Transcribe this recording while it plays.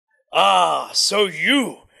So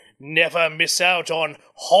you never miss out on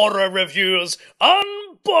horror reviews,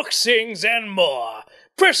 unboxings, and more.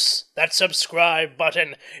 Press that subscribe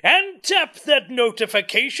button and tap that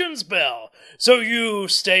notifications bell so you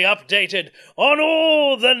stay updated on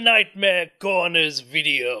all the Nightmare Corners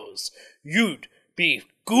videos. You'd be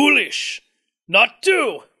ghoulish not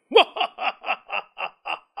to.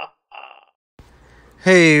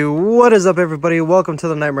 Hey, what is up everybody? Welcome to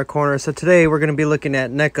the Nightmare Corner. So today we're going to be looking at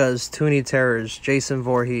NECA's Toony Terrors, Jason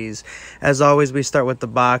Voorhees. As always, we start with the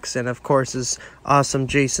box, and of course this awesome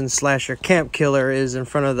Jason slasher camp killer is in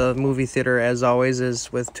front of the movie theater, as always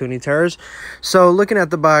is with Toony Terrors. So looking at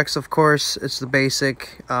the box, of course, it's the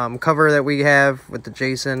basic cover that we have with the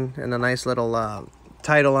Jason and a nice little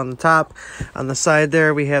title on the top. On the side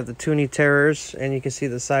there we have the Toony Terrors, and you can see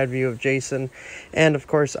the side view of Jason. And of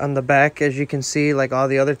course on the back, as you can see, like all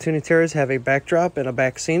the other Toony Terrors have a backdrop and a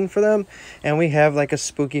back scene for them, and we have like a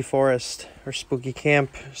spooky forest or spooky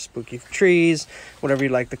camp, spooky trees, whatever you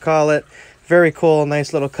like to call it. Very cool,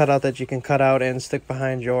 nice little cutout that you can cut out and stick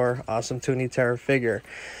behind your awesome Toony Terror figure.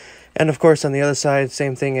 And of course on the other side,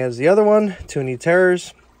 same thing as the other one, Toony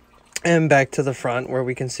Terrors. And back to the front where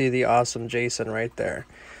we can see the awesome Jason right there.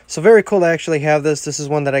 So very cool to actually have this. This is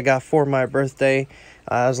one that I got for my birthday,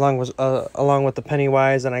 along with the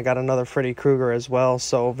Pennywise, and I got another Freddy Krueger as well.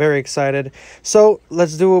 So very excited. So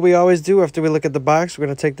let's do what we always do after we look at the box. We're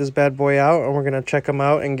going to take this bad boy out and we're going to check him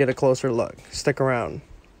out and get a closer look. Stick around.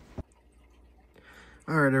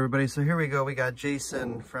 Alright everybody, so here we go. We got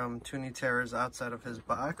Jason from Toony Terrors outside of his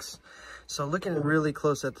box. So looking really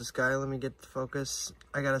close at this guy, let me get the focus.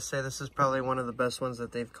 I gotta say, this is probably one of the best ones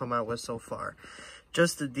that they've come out with so far.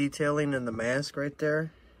 Just the detailing in the mask right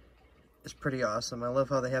there is pretty awesome. I love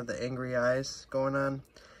how they have the angry eyes going on,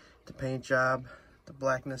 the paint job, the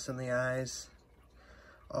blackness in the eyes,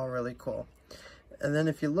 all really cool. And then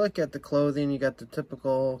if you look at the clothing, you got the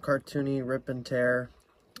typical cartoony rip and tear,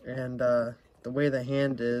 and the way the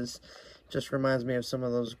hand is just reminds me of some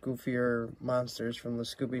of those goofier monsters from the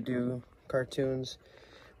Scooby-Doo cartoons,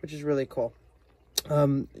 which is really cool.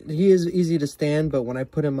 He is easy to stand, but when I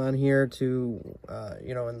put him on here to,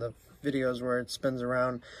 you know, in the videos where it spins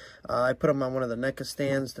around, I put him on one of the NECA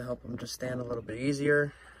stands to help him just stand a little bit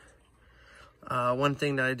easier. One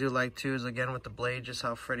thing that I do like too is, again, with the blade, just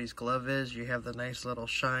how Freddy's glove is. You have the nice little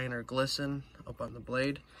shine or glisten up on the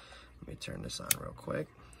blade. Let me turn this on real quick.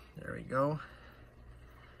 There we go.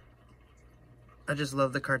 I just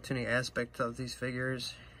love the cartoony aspect of these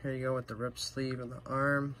figures. Here you go with the ripped sleeve and the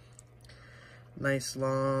arm. Nice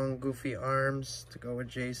long goofy arms to go with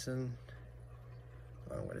Jason,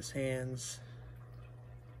 along with his hands,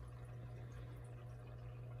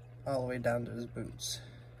 all the way down to his boots.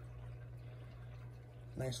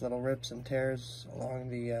 Nice little rips and tears along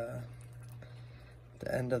the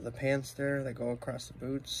end of the pants there that go across the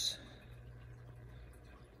boots.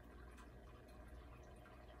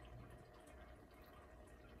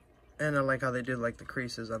 And I like how they did like the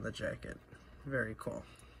creases on the jacket. Very cool.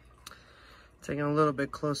 Taking a little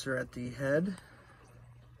bit closer at the head.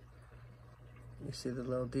 You see the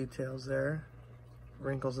little details there.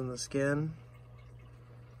 Wrinkles in the skin.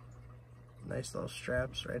 Nice little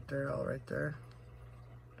straps right there, all right there.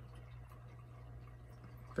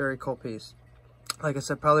 Very cool piece. Like I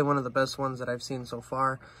said, probably one of the best ones that I've seen so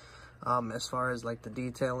far. As far as like the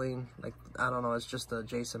detailing, like, I don't know, it's just the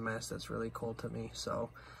Jason mask that's really cool to me. So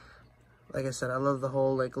like I said, I love the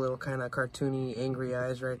whole like little kind of cartoony angry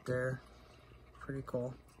eyes right there. Pretty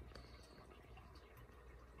cool.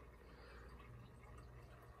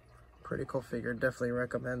 Pretty cool figure, definitely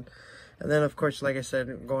recommend. And then of course, like I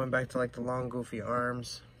said, going back to like the long goofy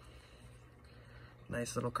arms.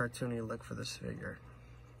 Nice little cartoony look for this figure.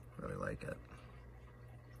 Really like it.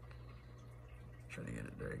 Try to get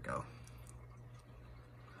it, there you go.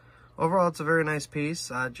 Overall, it's a very nice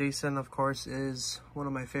piece. Jason, of course, is one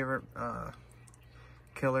of my favorite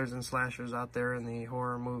killers and slashers out there in the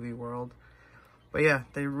horror movie world. But yeah,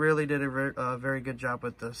 they really did a very good job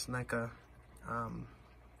with this NECA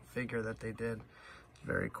figure that they did.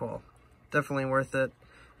 Very cool. Definitely worth it.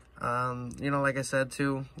 You know, like I said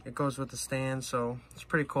too, it goes with the stand, so it's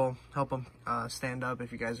pretty cool. Help them stand up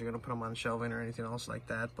if you guys are going to put them on shelving or anything else like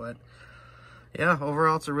that. But yeah,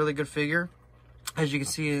 overall, it's a really good figure. As you can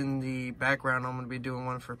see in the background, I'm going to be doing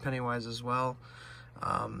one for Pennywise as well.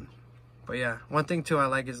 But yeah, one thing too I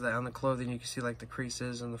like is that on the clothing you can see like the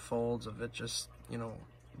creases and the folds of it, just, you know,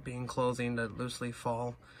 being clothing that loosely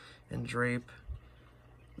fall and drape.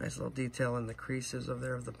 Nice little detail in the creases of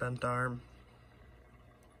the bent arm.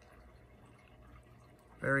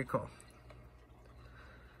 Very cool.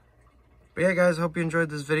 But yeah, guys, I hope you enjoyed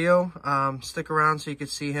this video. Stick around so you can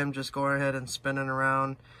see him just go ahead and spinning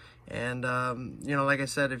around. And, you know, like I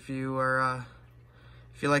said, if you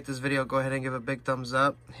like this video, go ahead and give it a big thumbs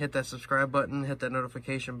up. Hit that subscribe button. Hit that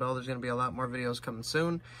notification bell. There's going to be a lot more videos coming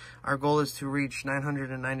soon. Our goal is to reach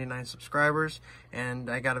 999 subscribers. And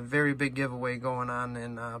I got a very big giveaway going on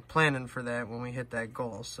and planning for that when we hit that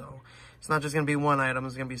goal. So it's not just going to be one item.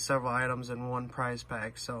 It's going to be several items in one prize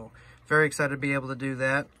pack. So very excited to be able to do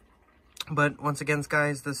that. But once again,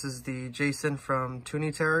 guys, this is the Jason from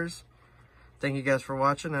Toony Terrors. Thank you guys for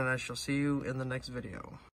watching, and I shall see you in the next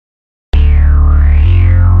video.